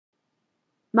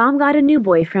Mom got a new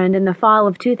boyfriend in the fall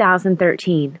of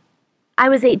 2013. I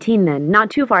was 18 then, not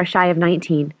too far shy of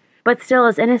 19, but still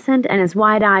as innocent and as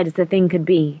wide-eyed as the thing could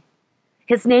be.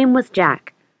 His name was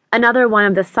Jack, another one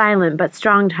of the silent but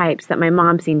strong types that my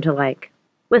mom seemed to like.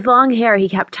 With long hair he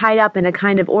kept tied up in a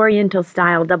kind of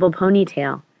oriental-style double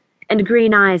ponytail, and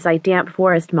green eyes like damp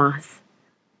forest moss.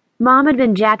 Mom had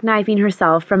been jackknifing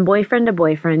herself from boyfriend to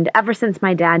boyfriend ever since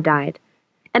my dad died,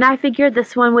 and I figured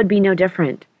this one would be no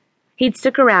different. He'd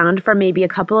stick around for maybe a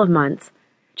couple of months,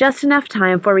 just enough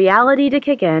time for reality to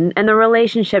kick in and the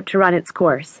relationship to run its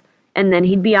course, and then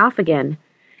he'd be off again,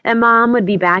 and Mom would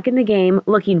be back in the game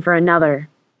looking for another.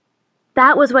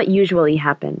 That was what usually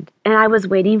happened, and I was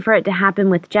waiting for it to happen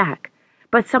with Jack,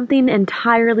 but something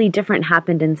entirely different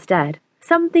happened instead,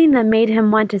 something that made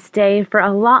him want to stay for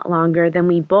a lot longer than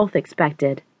we both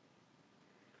expected.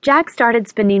 Jack started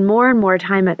spending more and more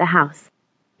time at the house,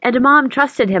 and Mom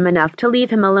trusted him enough to leave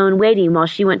him alone waiting while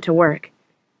she went to work.